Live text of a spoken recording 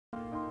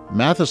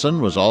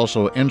Matheson was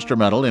also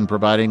instrumental in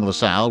providing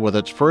LaSalle with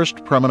its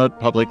first permanent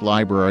public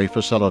library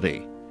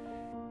facility.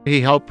 He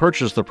helped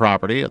purchase the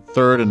property at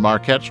 3rd and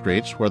Marquette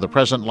Streets, where the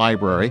present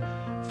library,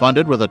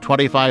 funded with a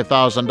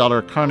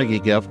 $25,000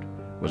 Carnegie gift,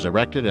 was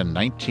erected in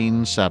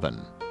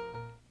 1907.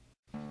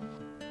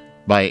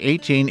 By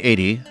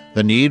 1880,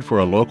 the need for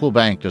a local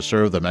bank to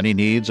serve the many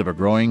needs of a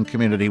growing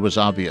community was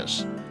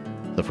obvious.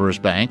 The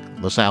first bank,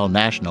 LaSalle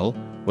National,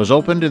 was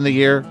opened in the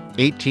year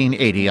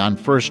 1880 on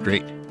 1st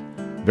Street,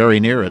 very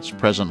near its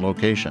present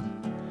location.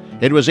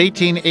 It was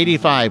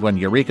 1885 when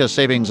Eureka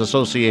Savings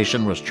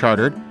Association was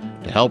chartered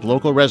to help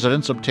local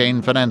residents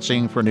obtain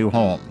financing for new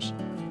homes.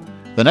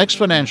 The next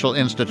financial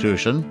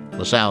institution,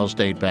 LaSalle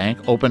State Bank,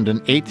 opened in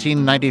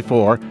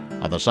 1894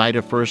 on the site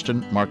of 1st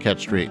and Marquette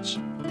Streets.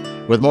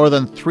 With more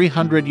than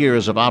 300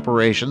 years of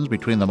operations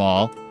between them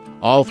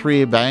all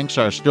three banks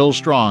are still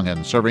strong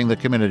in serving the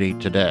community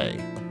today.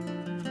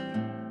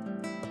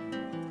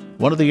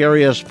 One of the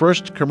area's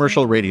first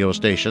commercial radio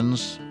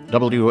stations,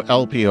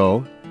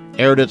 WLPO,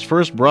 aired its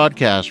first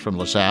broadcast from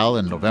LaSalle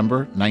in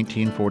November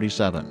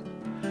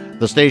 1947.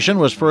 The station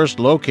was first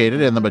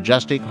located in the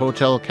majestic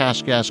Hotel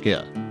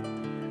Kaskaskia.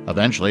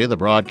 Eventually, the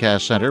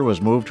broadcast center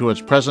was moved to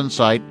its present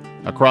site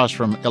across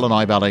from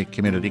Illinois Valley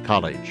Community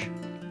College.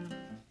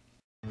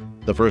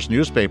 The first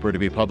newspaper to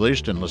be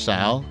published in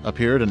LaSalle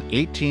appeared in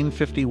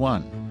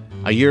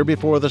 1851, a year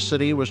before the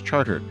city was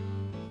chartered.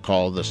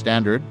 Called the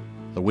Standard,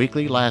 the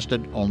weekly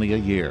lasted only a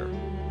year.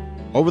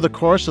 Over the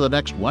course of the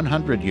next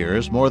 100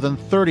 years, more than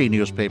 30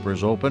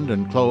 newspapers opened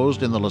and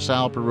closed in the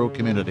LaSalle Peru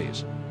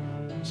communities.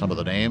 Some of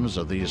the names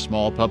of these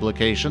small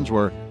publications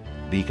were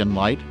Beacon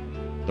Light,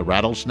 The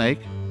Rattlesnake,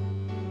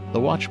 The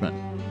Watchman,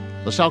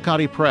 LaSalle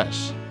County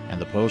Press, and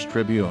the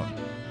Post-Tribune.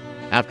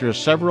 After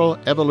several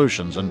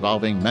evolutions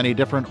involving many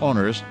different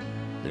owners,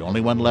 the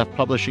only one left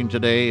publishing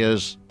today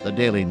is the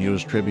Daily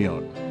News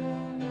Tribune.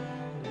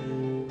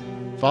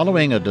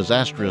 Following a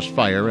disastrous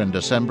fire in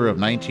December of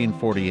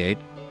 1948,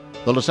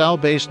 the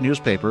LaSalle-based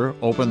newspaper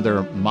opened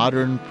their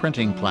modern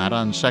printing plant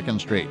on 2nd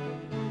Street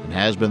and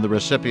has been the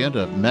recipient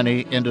of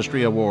many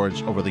industry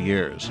awards over the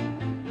years.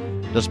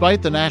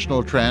 Despite the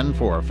national trend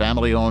for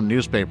family-owned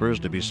newspapers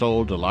to be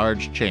sold to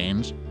large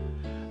chains,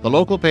 the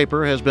local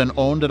paper has been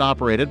owned and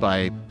operated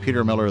by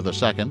Peter Miller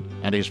II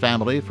and his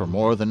family for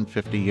more than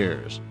 50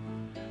 years.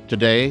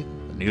 Today,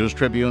 the News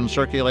Tribune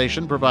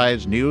circulation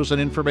provides news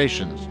and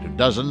information to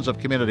dozens of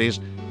communities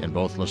in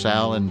both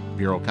LaSalle and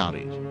Bureau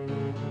counties.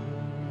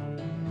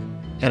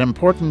 An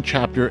important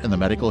chapter in the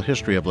medical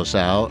history of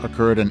LaSalle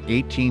occurred in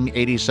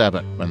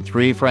 1887 when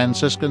 3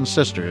 Franciscan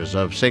sisters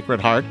of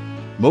Sacred Heart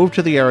moved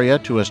to the area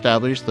to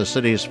establish the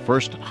city's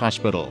first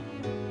hospital.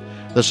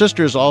 The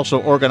sisters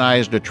also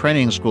organized a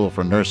training school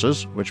for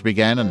nurses, which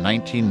began in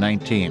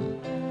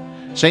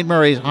 1919. St.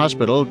 Mary's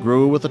Hospital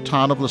grew with the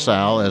town of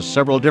LaSalle as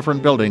several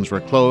different buildings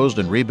were closed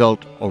and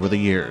rebuilt over the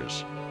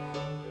years.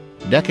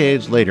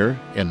 Decades later,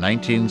 in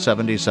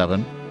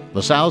 1977,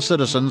 LaSalle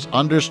citizens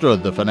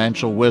understood the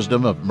financial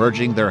wisdom of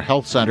merging their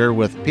health center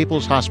with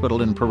People's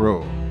Hospital in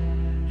Peru.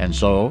 And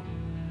so,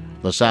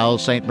 LaSalle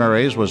St.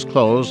 Mary's was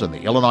closed and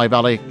the Illinois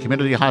Valley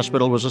Community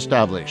Hospital was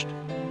established.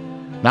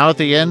 Now at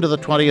the end of the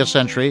 20th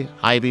century,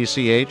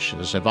 IVCH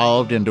has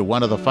evolved into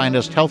one of the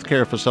finest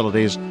healthcare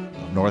facilities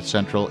of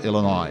north-central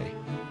Illinois.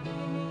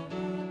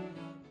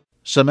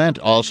 Cement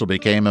also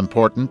became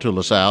important to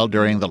LaSalle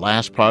during the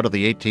last part of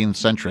the 18th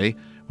century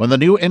when the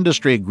new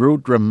industry grew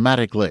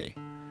dramatically.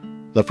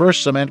 The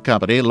first cement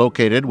company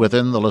located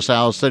within the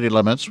LaSalle city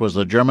limits was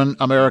the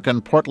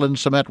German-American Portland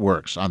Cement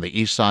Works on the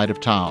east side of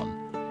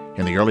town.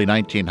 In the early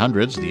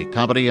 1900s, the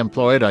company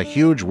employed a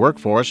huge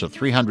workforce of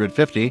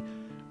 350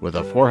 with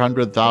a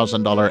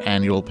 $400,000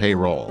 annual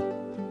payroll.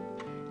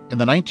 In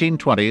the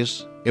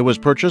 1920s, it was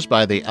purchased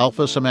by the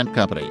Alpha Cement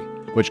Company,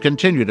 which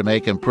continued to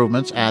make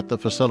improvements at the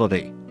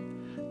facility.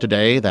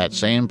 Today, that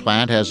same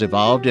plant has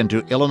evolved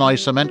into Illinois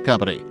Cement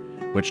Company,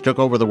 which took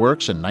over the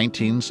works in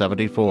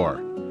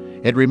 1974.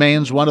 It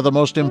remains one of the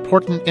most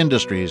important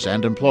industries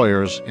and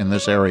employers in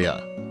this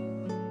area.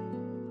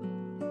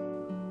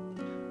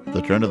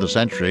 The turn of the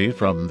century,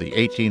 from the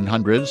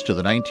 1800s to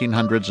the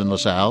 1900s in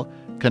LaSalle,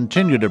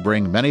 continued to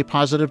bring many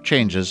positive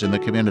changes in the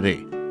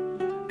community.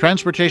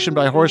 Transportation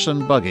by horse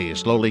and buggy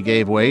slowly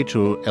gave way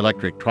to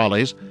electric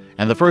trolleys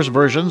and the first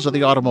versions of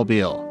the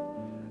automobile.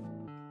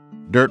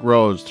 Dirt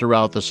roads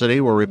throughout the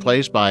city were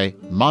replaced by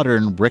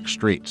modern brick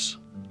streets.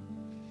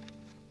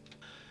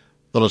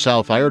 The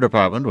LaSalle Fire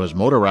Department was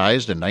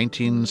motorized in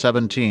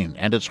 1917,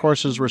 and its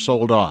horses were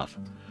sold off.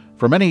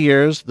 For many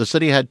years, the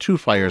city had 2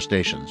 fire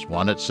stations,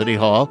 one at City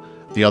Hall,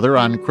 the other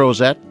on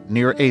Crozet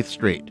near 8th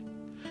Street.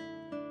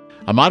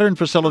 A modern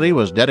facility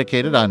was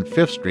dedicated on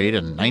 5th Street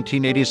in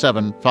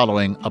 1987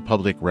 following a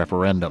public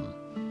referendum.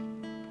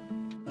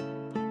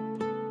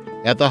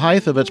 At the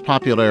height of its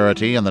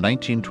popularity in the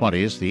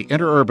 1920s, the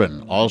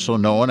Interurban, also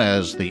known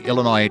as the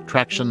Illinois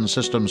Traction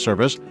System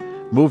Service,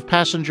 moved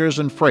passengers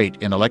and freight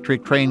in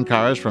electric train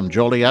cars from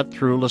Joliet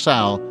through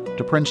LaSalle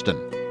to Princeton.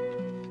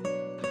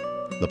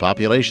 The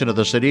population of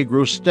the city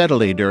grew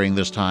steadily during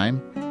this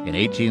time, In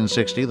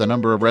 1860, the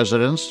number of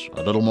residents,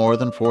 a little more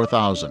than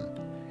 4,000.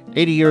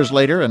 80 years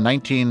later, in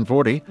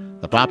 1940,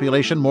 the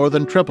population more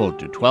than tripled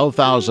to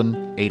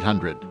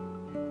 12,800.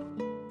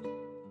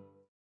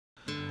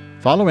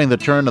 Following the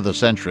turn of the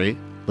century,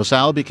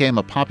 LaSalle became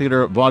a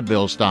popular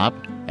vaudeville stop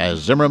as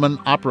Zimmerman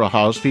Opera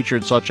House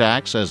featured such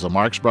acts as the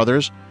Marx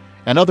Brothers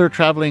and other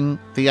traveling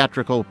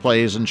theatrical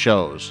plays and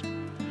shows.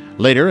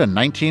 Later, in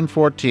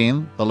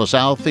 1914, the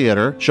LaSalle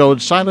Theater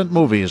showed silent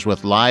movies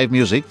with live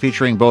music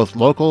featuring both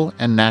local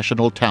and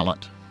national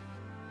talent.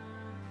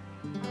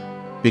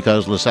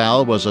 Because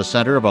LaSalle was a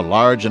center of a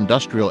large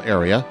industrial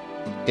area,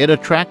 it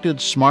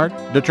attracted smart,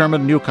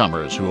 determined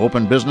newcomers who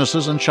opened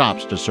businesses and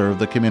shops to serve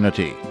the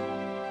community.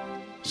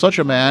 Such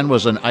a man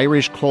was an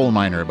Irish coal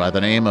miner by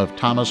the name of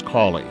Thomas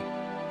Cawley.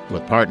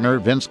 With partner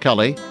Vince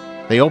Kelly,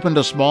 they opened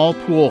a small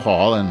pool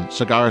hall and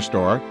cigar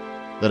store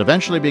that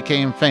eventually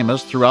became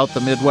famous throughout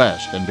the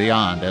Midwest and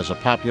beyond as a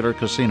popular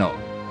casino.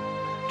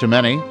 To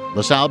many,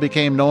 LaSalle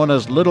became known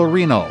as Little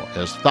Reno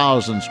as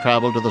thousands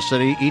traveled to the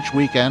city each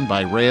weekend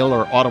by rail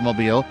or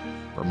automobile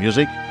for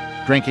music,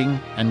 drinking,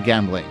 and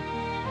gambling.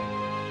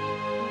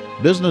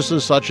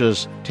 Businesses such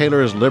as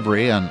Taylor's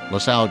Livery and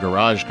LaSalle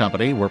Garage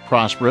Company were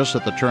prosperous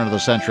at the turn of the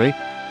century,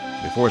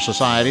 before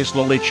society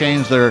slowly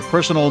changed their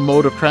personal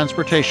mode of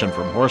transportation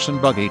from horse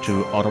and buggy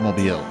to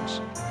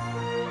automobiles.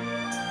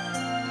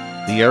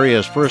 The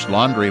area's first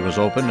laundry was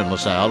opened in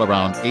LaSalle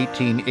around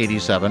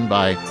 1887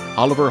 by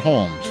Oliver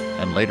Holmes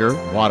and later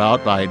bought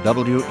out by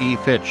W.E.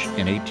 Fitch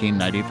in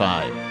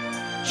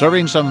 1895.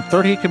 Serving some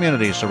 30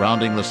 communities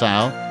surrounding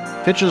LaSalle,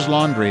 Fitch's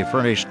Laundry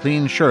furnished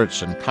clean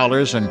shirts and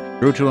collars and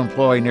grew to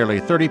employ nearly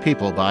 30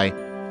 people by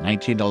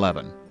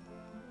 1911.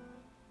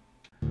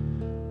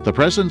 The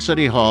present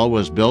City Hall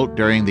was built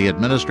during the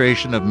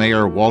administration of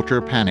Mayor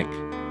Walter Panic.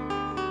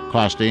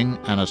 Costing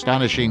an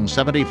astonishing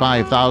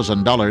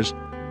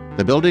 $75,000,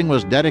 the building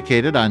was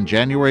dedicated on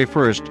January 1,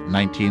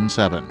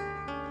 1907.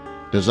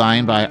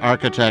 Designed by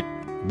architect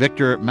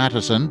Victor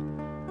Matheson,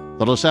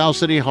 the LaSalle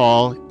City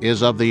Hall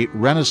is of the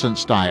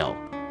Renaissance style,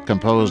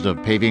 composed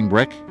of paving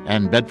brick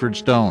and Bedford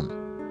stone.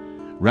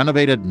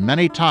 Renovated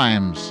many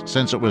times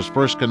since it was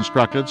first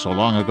constructed so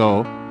long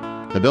ago,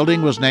 the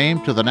building was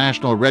named to the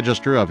National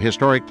Register of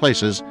Historic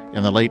Places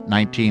in the late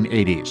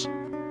 1980s.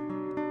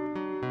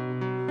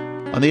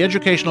 On the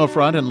educational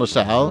front in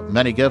LaSalle,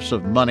 many gifts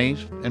of money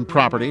and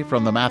property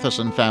from the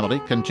Matheson family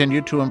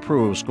continued to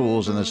improve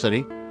schools in the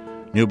city.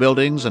 New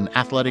buildings and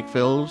athletic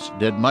fields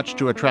did much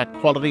to attract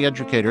quality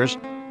educators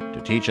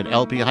to teach at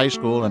LP High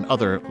School and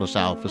other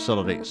LaSalle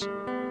facilities.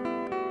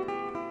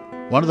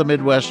 One of the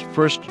Midwest's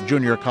first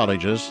junior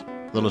colleges,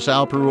 the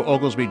LaSalle Peru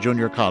Oglesby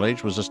Junior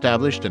College, was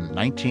established in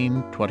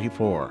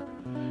 1924.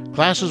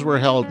 Classes were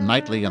held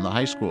nightly in the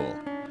high school.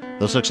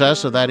 The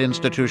success of that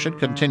institution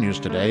continues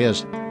today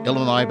as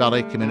Illinois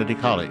Valley Community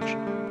College.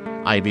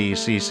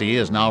 IVCC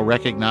is now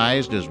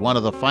recognized as one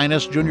of the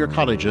finest junior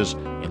colleges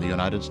in the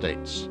United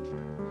States.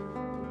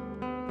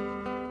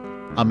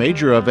 A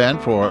major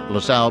event for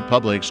LaSalle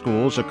Public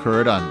Schools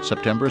occurred on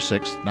September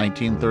 6,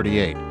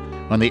 1938,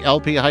 when the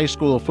LP High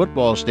School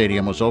football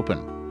stadium was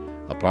opened.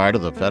 A part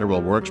of the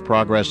Federal Works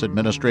Progress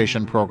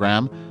Administration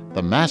program,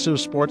 the massive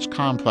sports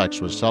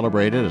complex was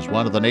celebrated as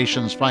one of the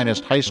nation's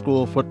finest high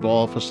school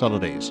football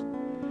facilities.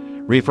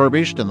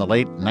 Refurbished in the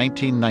late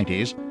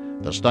 1990s,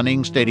 the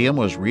stunning stadium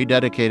was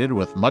rededicated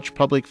with much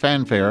public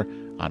fanfare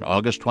on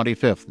August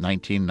 25,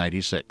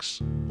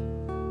 1996.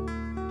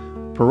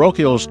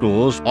 Parochial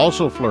schools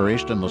also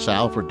flourished in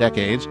LaSalle for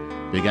decades,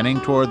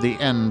 beginning toward the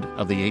end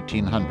of the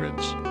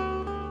 1800s.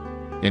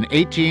 In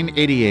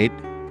 1888,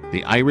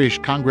 the Irish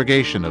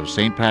congregation of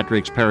St.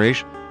 Patrick's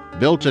Parish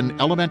built an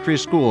elementary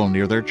school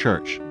near their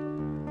church.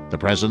 The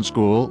present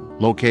school,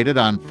 located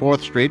on 4th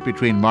Street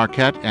between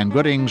Marquette and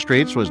Gooding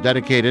Streets, was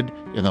dedicated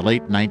in the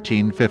late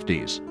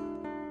 1950s.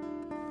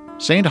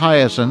 St.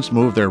 Hyacinth's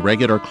moved their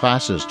regular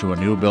classes to a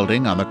new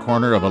building on the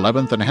corner of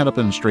 11th and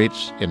Hennepin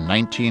Streets in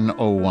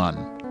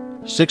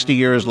 1901. 60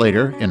 years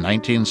later, in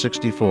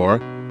 1964,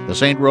 the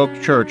St.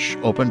 Roque Church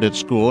opened its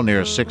school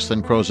near 6th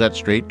and Crozet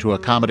Street to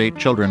accommodate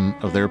children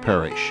of their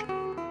parish.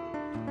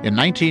 In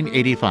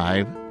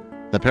 1985,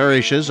 the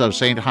parishes of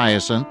St.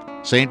 Hyacinth,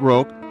 St.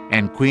 Roque,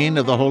 and Queen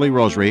of the Holy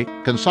Rosary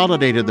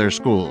consolidated their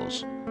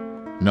schools.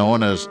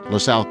 Known as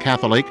LaSalle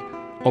Catholic,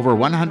 over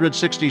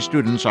 160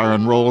 students are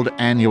enrolled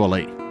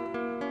annually.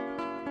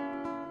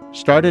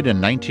 Started in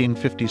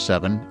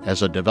 1957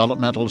 as a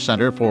developmental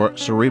center for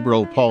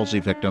cerebral palsy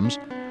victims,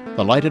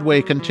 the Lighted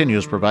Way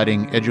continues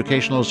providing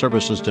educational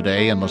services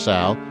today in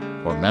LaSalle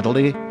for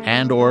mentally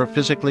and/or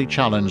physically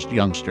challenged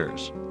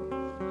youngsters.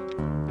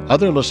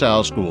 Other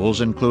LaSalle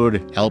schools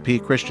include LP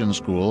Christian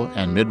School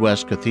and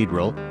Midwest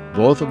Cathedral,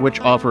 both of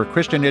which offer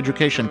Christian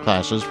education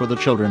classes for the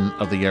children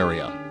of the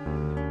area.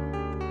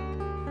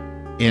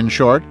 In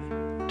short,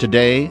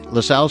 today,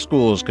 LaSalle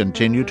schools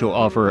continue to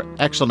offer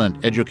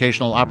excellent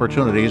educational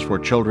opportunities for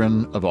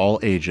children of all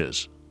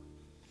ages.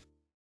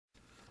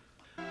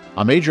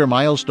 A major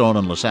milestone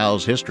in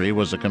LaSalle's history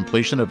was the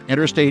completion of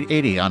Interstate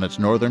 80 on its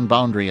northern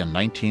boundary in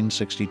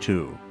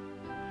 1962.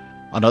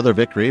 Another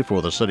victory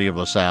for the city of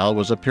LaSalle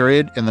was a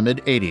period in the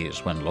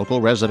mid-'80s when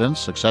local residents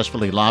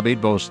successfully lobbied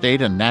both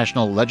state and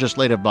national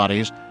legislative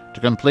bodies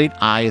to complete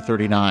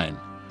I-39.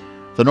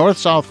 The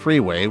North-South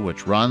Freeway,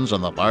 which runs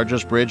on the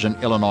largest bridge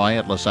in Illinois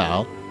at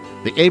LaSalle,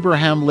 the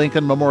Abraham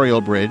Lincoln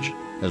Memorial Bridge,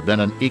 has been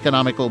an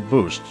economical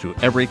boost to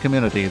every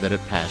community that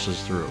it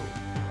passes through.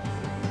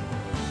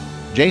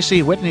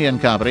 J.C. Whitney and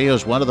Company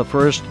is one of the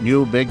first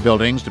new big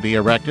buildings to be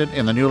erected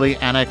in the newly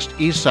annexed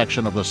east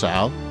section of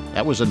LaSalle.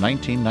 That was in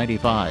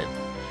 1995.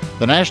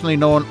 The nationally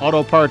known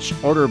auto parts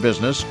order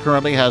business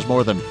currently has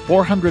more than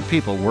 400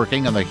 people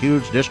working in the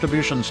huge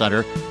distribution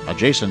center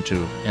adjacent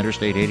to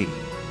Interstate 80.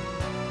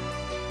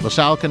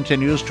 LaSalle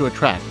continues to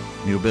attract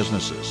new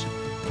businesses.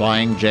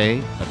 Flying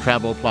J, a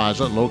travel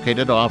plaza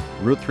located off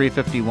Route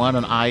 351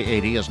 and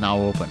I-80, is now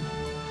open.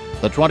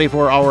 The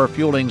 24-hour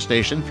fueling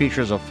station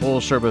features a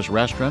full-service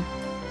restaurant,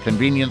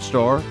 convenience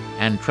store,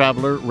 and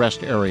traveler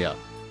rest area.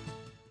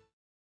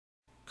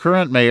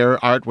 Current Mayor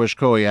Art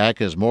Wyszkowiak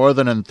is more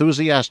than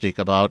enthusiastic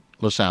about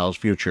LaSalle's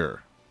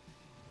future.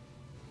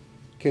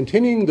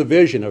 Continuing the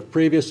vision of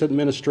previous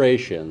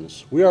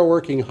administrations, we are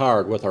working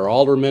hard with our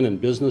aldermen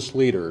and business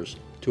leaders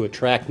to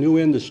attract new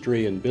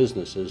industry and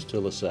businesses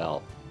to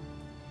LaSalle.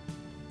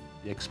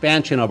 The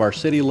expansion of our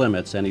city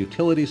limits and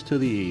utilities to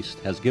the east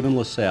has given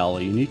LaSalle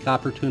a unique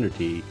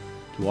opportunity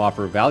to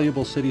offer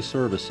valuable city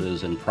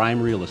services and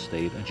prime real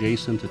estate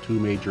adjacent to two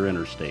major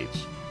interstates.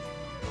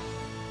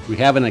 We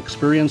have an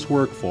experienced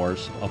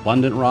workforce,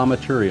 abundant raw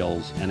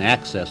materials, and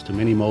access to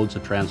many modes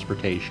of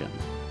transportation.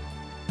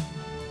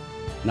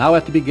 Now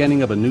at the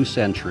beginning of a new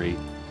century,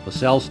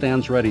 LaSalle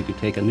stands ready to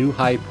take a new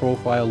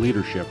high-profile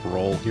leadership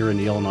role here in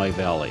the Illinois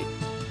Valley.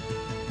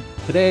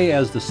 Today,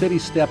 as the city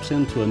steps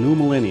into a new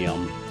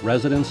millennium,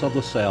 residents of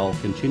LaSalle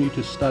continue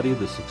to study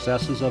the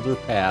successes of their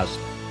past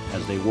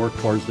as they work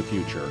towards the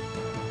future.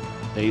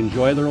 They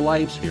enjoy their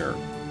lives here.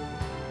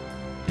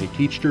 They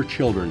teach their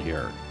children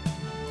here.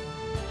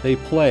 They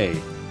play,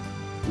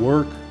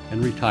 work,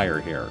 and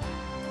retire here.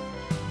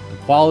 The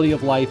quality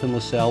of life in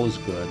LaSalle is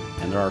good,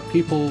 and there are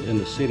people in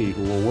the city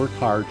who will work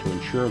hard to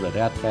ensure that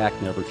that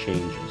fact never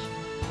changes.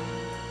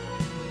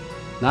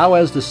 Now,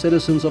 as the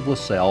citizens of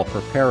LaSalle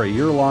prepare a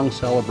year-long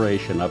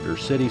celebration of their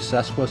city's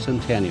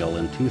Sesquicentennial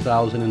in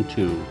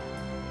 2002,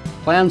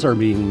 plans are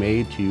being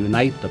made to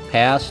unite the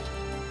past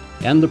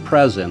and the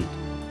present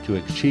to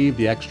achieve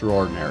the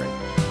extraordinary.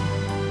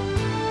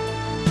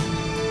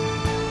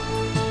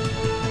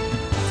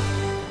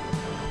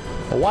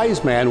 A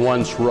wise man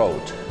once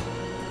wrote,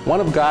 "One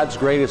of God's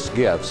greatest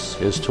gifts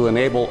is to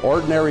enable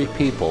ordinary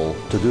people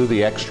to do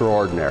the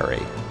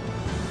extraordinary."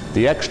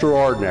 The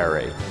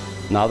extraordinary.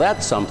 Now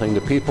that's something the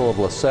people of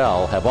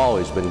LaSalle have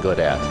always been good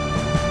at.